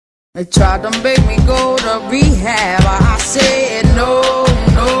They tried to make me go to rehab. I said no,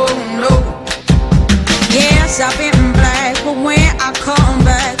 no, no. Yes, I've been black, but when I come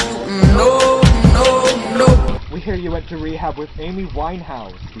back, no, no, no. We hear you went to rehab with Amy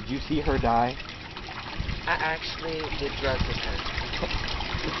Winehouse. Did you see her die? I actually did drugs with her.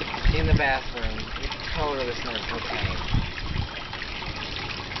 In the bathroom. With colorless cocaine.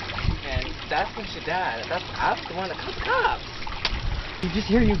 And that's when she died. I was the one that called the cops. We just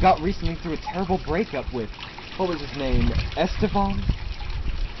hear you got recently through a terrible breakup with, what was his name, Esteban?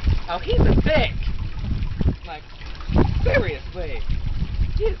 Oh, he's a dick! Like, seriously.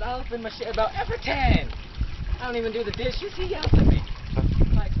 He's all up in my shit about everything. I don't even do the dishes, he yells at me.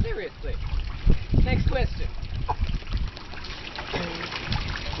 Like, seriously. Next question.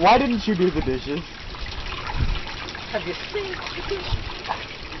 Why didn't you do the dishes? Have you seen the dishes?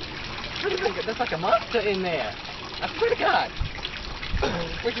 What do you think? There's like a monster in there. I swear to God.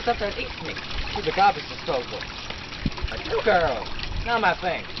 We're just up there and eats me through the garbage disposal. Like, you girl, not my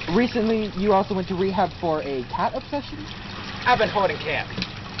thing. Recently, you also went to rehab for a cat obsession? I've been hoarding cats.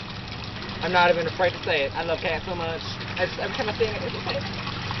 I'm not even afraid to say it. I love cats so much. Every time I see it, I just say,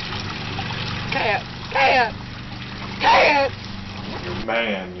 cat, cat, cat. Your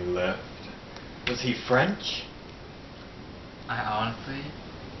man you left, was he French? I honestly...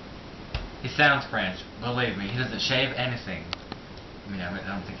 He sounds French. Believe me, he doesn't shave anything. I mean, I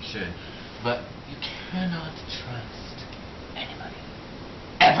don't think you should. But you cannot trust anybody.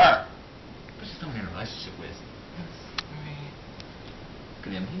 Ever! But just someone you're in a relationship with. Look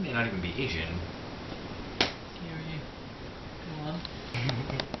at him. He may not even be Asian. Scary. Go on.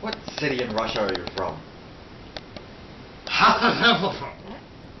 What city in Russia are you from?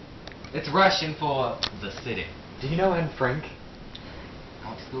 It's Russian for the city. Do you know Anne Frank? I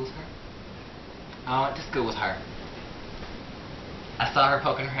went to school with her. I went to school with her. I saw her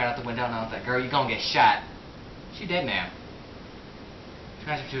poking her head out the window and I was like, girl, you're gonna get shot. She dead now.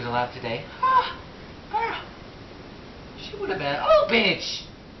 Imagine if she was alive today. She would have been, oh bitch!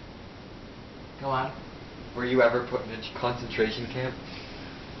 Go on. Were you ever put in a concentration camp?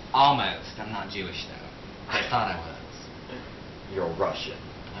 Almost. I'm not Jewish though. I thought I was. You're Russian.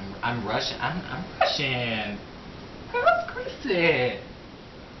 I'm Russian. I'm Russian. Girl, that's crazy.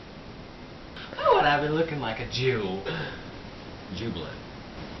 Why would I be looking like a Jew? Jubilant.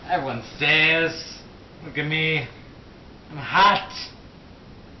 Everyone says, look at me, I'm hot.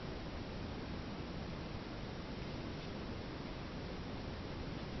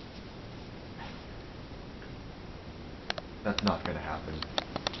 That's not gonna happen.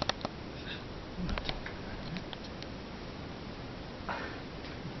 I'm not talking about it.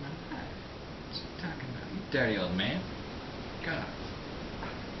 What you talking about? You dirty old man. God.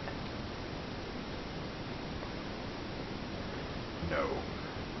 No.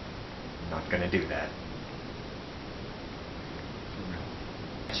 I'm not gonna do that.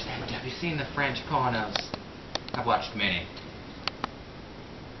 Have you seen the French pornos? I've watched many.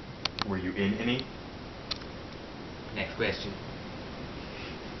 Were you in any? Next question.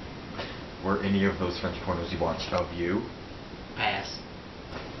 Were any of those French pornos you watched of you? Pass.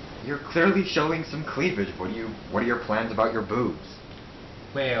 You're clearly showing some cleavage. What are your plans about your boobs?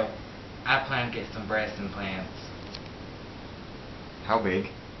 Well, I plan to get some breast implants. How big?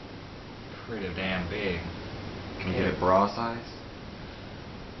 Pretty damn big. Can you get a bra size?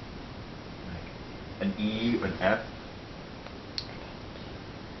 An E, an F,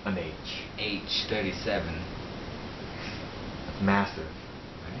 an H. H37. That's massive.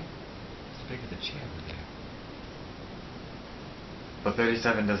 Right? It's big as a chair over there. But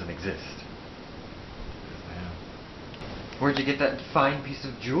 37 doesn't exist. Well, Where'd you get that fine piece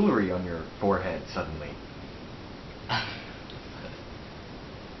of jewelry on your forehead suddenly? I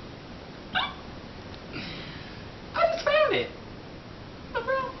just found it. No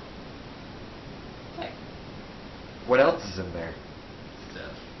problem. Like, What else is in there?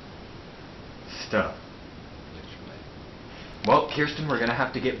 stuff. Stuff. Which way? Well, Kirsten, we're gonna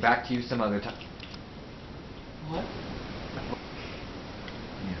have to get back to you some other time. What?